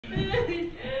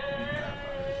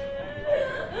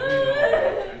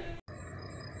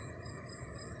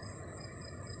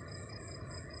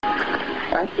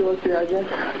Actually, what's the address?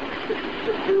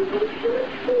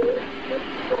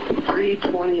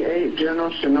 328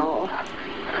 General Chanel.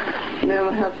 Ma'am,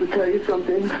 I have to tell you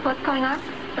something. What's going on?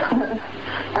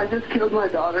 I just killed my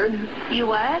daughter. You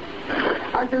what?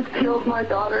 I just killed my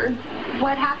daughter.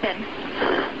 What happened?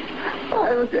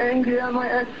 I was angry at my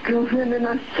ex-girlfriend and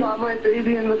I shot my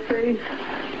baby in the face.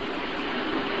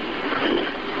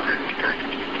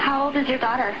 How old is your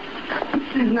daughter?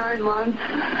 She's 9 months.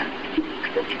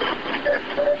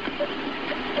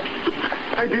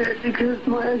 I did it because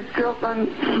my ex-girlfriend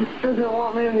doesn't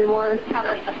want me anymore.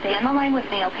 Probably stay on the line with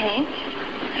me, okay?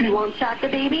 She wants... Shot the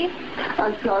baby?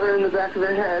 I shot her in the back of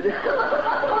the head.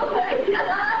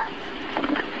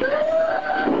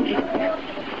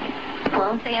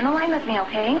 Huh? Stay on the line with me,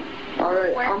 okay? All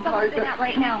right. Where's I'm probably at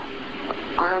right now?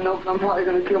 I don't know if I'm probably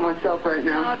going to kill myself right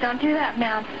now. No, don't do that,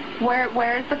 ma'am.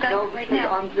 Where's the gun right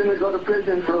now? I'm going to go to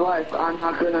prison for life. I'm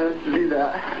not going to do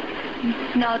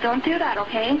that. No, don't do that,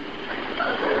 okay?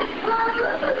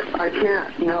 I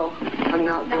can't. No, I'm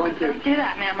not going to. Don't do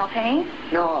that, ma'am, okay?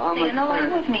 No, I'm Stay on the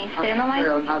line with me. Stay on the line.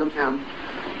 I'm not a ma'am.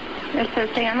 So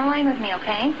stay on the line with me,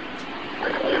 okay?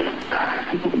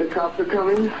 The cops are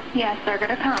coming? Yes, they're going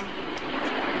to come.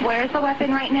 Where's the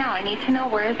weapon right now? I need to know,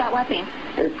 where is that weapon?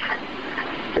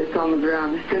 It's on the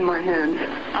ground. It's in my hand.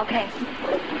 Okay.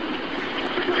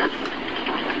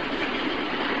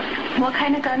 What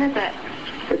kind of gun is it?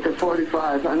 It's a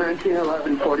 45, a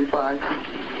 1911 45.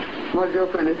 My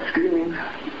girlfriend is screaming.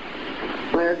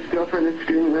 My ex-girlfriend is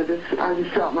screaming. I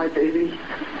just shot my baby.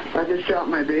 I just shot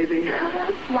my baby.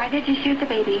 Why did you shoot the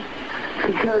baby?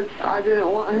 Because I didn't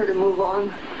want her to move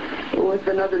on with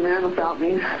another man without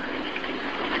me.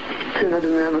 To another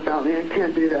man without me. I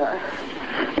can't do that.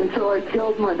 And so I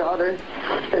killed my daughter,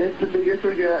 and it's the biggest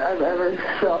regret I've ever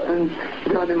felt and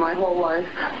done in my whole life.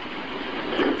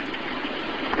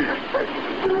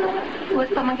 Was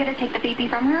someone going to take the baby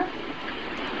from her?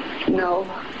 No.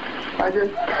 I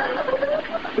just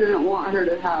didn't want her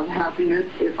to have happiness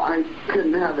if I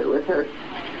couldn't have it with her.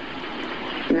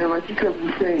 Ma'am, I think I'm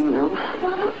insane now.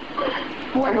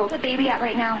 Where's the baby at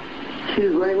right now?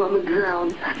 She's laying on the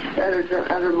ground at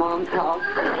her mom's house.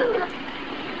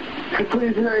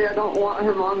 Please hurry, I don't want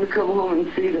her mom to come home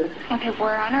and see this. Okay,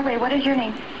 we're on our way. What is your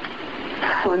name?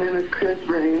 My name is Chris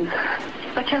Raines.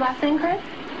 What's your last name, Chris?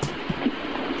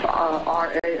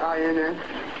 R-A-I-N-S.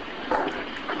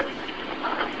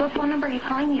 What phone number are you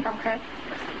calling me from, Chris?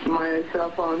 My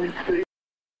cell phone is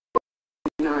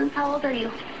 309. How old are you?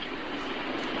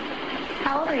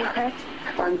 How old are you, Chris?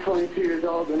 I'm 22 years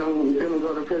old and I'm going to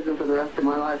go to prison for the rest of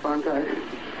my life, aren't I?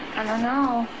 I don't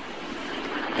know.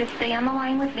 Just stay on the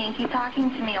line with me and keep talking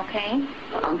to me, okay?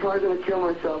 I'm probably going to kill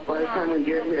myself by the time we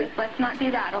get here. Let's not do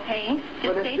that, okay?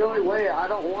 But it's the only way. I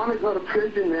don't want to go to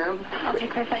prison, ma'am. Okay,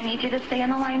 Chris, I need you to stay on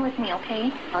the line with me,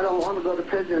 okay? I don't want to go to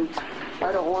prison.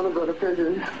 I don't want to go to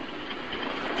prison.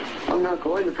 I'm not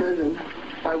going to prison.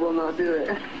 I will not do it.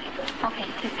 Okay,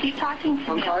 just keep talking to me.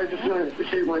 I'm probably just going to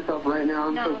shoot myself right now.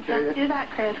 I'm so serious. Don't do that,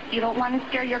 Chris. You don't want to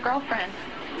scare your girlfriend.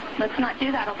 Let's not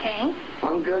do that, okay?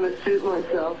 I'm going to shoot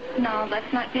myself. No,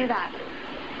 let's not do that.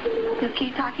 Just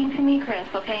keep talking to me, Chris,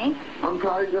 okay? I'm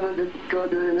probably going to just go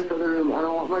to this other room. I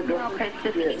don't want my girlfriend. No, Chris,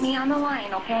 just keep me on the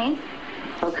line, okay?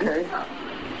 Okay.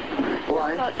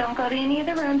 Why? Don't go to any of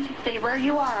the rooms. Just stay where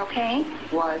you are, okay?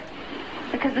 Why?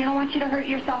 Because we don't want you to hurt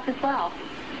yourself as well.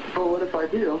 But what if I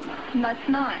do? Let's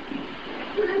not.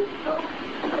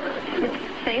 Just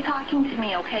stay talking to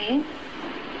me, okay?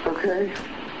 Okay.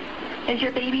 Is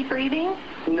your baby breathing?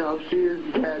 No, she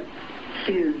is dead.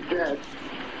 She is dead.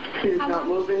 She is not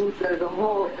moving. There's a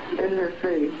hole in her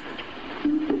face.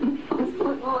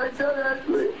 Oh, I don't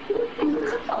actually.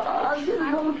 I'm going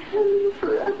to go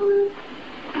forever.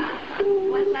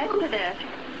 What led to this?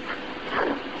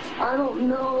 I don't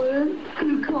know. It's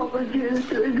too complicated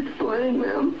to explain,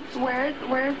 ma'am.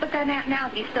 Where's the gun at now?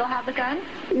 Do you still have the gun?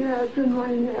 Yeah, it's in my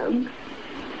hand.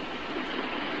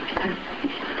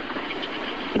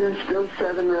 There's still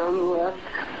 7 rounds left.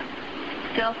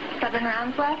 Still 7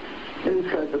 rounds left?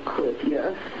 Inside the clip,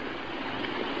 yes.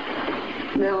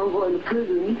 Now I'm going to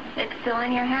prison. It's still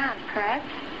in your hand, correct?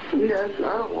 Yes,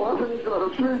 I don't want to go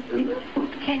to prison.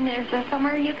 Is there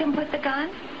somewhere you can put the gun?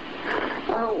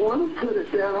 I don't want to put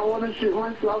it down. I want to shoot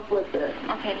myself with it.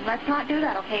 Okay, let's not do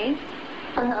that, okay?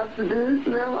 I have to do this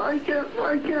now. I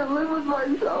can't live with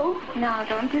myself. No,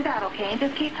 don't do that, okay?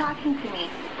 Just keep talking to me.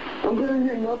 I'm gonna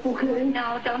hang up, okay?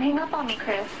 No, don't hang up on me,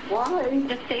 Chris. Why?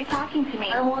 Just stay talking to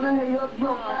me. I want to hang up so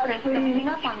No, bad, Chris, please. don't hang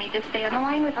up on me. Just stay on the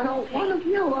line with me. I don't want to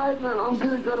be alive, man. I'm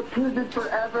gonna go to prison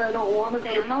forever. I don't want to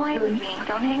Stay on the line with me.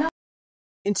 Don't hang up.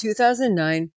 In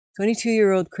 2009,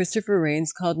 22-year-old Christopher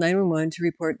Rains called 911 to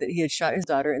report that he had shot his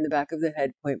daughter in the back of the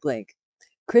head point blank.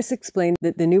 Chris explained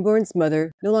that the newborn's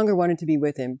mother no longer wanted to be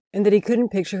with him, and that he couldn't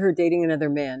picture her dating another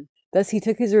man. Thus, he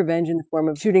took his revenge in the form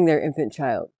of shooting their infant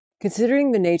child.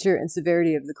 Considering the nature and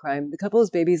severity of the crime, the couple's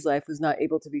baby's life was not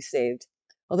able to be saved.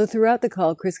 Although throughout the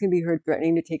call, Chris can be heard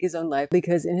threatening to take his own life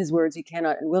because, in his words, he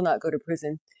cannot and will not go to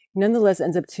prison, he nonetheless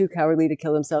ends up too cowardly to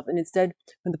kill himself, and instead,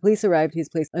 when the police arrived, he is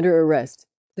placed under arrest.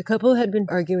 The couple had been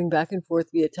arguing back and forth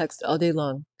via text all day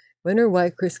long. When or why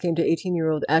Chris came to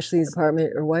 18-year-old Ashley's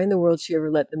apartment or why in the world she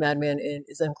ever let the madman in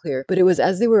is unclear, but it was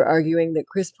as they were arguing that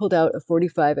Chris pulled out a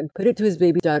 .45 and put it to his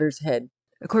baby daughter's head.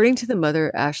 According to the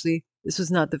mother, Ashley, this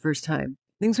was not the first time.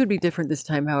 Things would be different this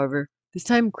time, however. This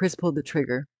time, Chris pulled the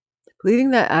trigger. Believing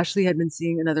that Ashley had been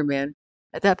seeing another man,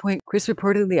 at that point, Chris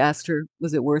reportedly asked her,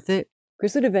 was it worth it?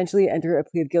 Chris would eventually enter a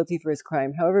plea of guilty for his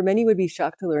crime. However, many would be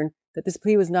shocked to learn that this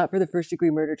plea was not for the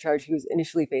first-degree murder charge he was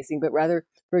initially facing, but rather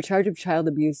for a charge of child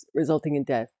abuse resulting in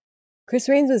death. Chris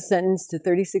Rains was sentenced to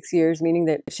 36 years, meaning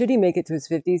that should he make it to his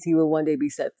 50s, he will one day be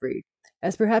set free.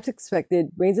 As perhaps expected,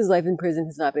 Rains' life in prison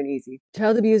has not been easy.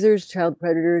 Child abusers, child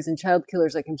predators, and child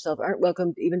killers like himself aren't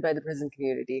welcomed even by the prison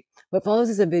community. What follows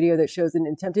is a video that shows an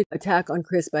attempted attack on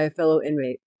Chris by a fellow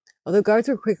inmate. Although guards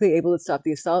were quickly able to stop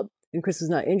the assault and Chris was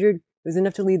not injured, it was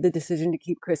enough to lead the decision to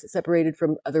keep Chris separated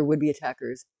from other would-be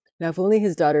attackers. Now, if only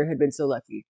his daughter had been so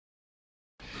lucky.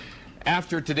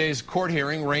 After today's court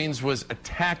hearing, Rains was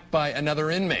attacked by another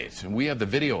inmate, and we have the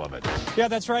video of it. Yeah,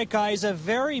 that's right, guys. A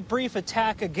very brief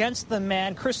attack against the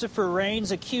man, Christopher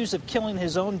Rains, accused of killing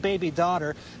his own baby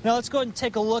daughter. Now, let's go ahead and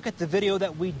take a look at the video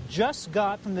that we just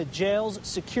got from the jail's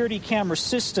security camera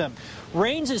system.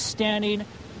 Rains is standing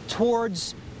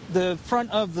towards the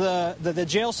front of the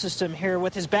jail system here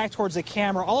with his back towards the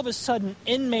camera. All of a sudden,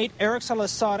 inmate Eric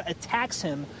Salazar attacks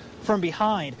him from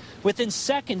behind. Within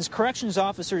seconds, corrections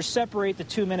officers separate the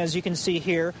two men, as you can see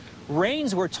here.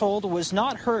 Rains, we're told, was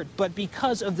not hurt, but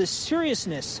because of the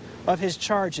seriousness of his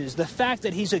charges, the fact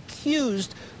that he's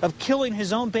accused of killing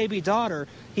his own baby daughter,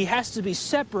 he has to be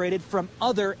separated from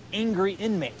other angry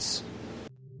inmates.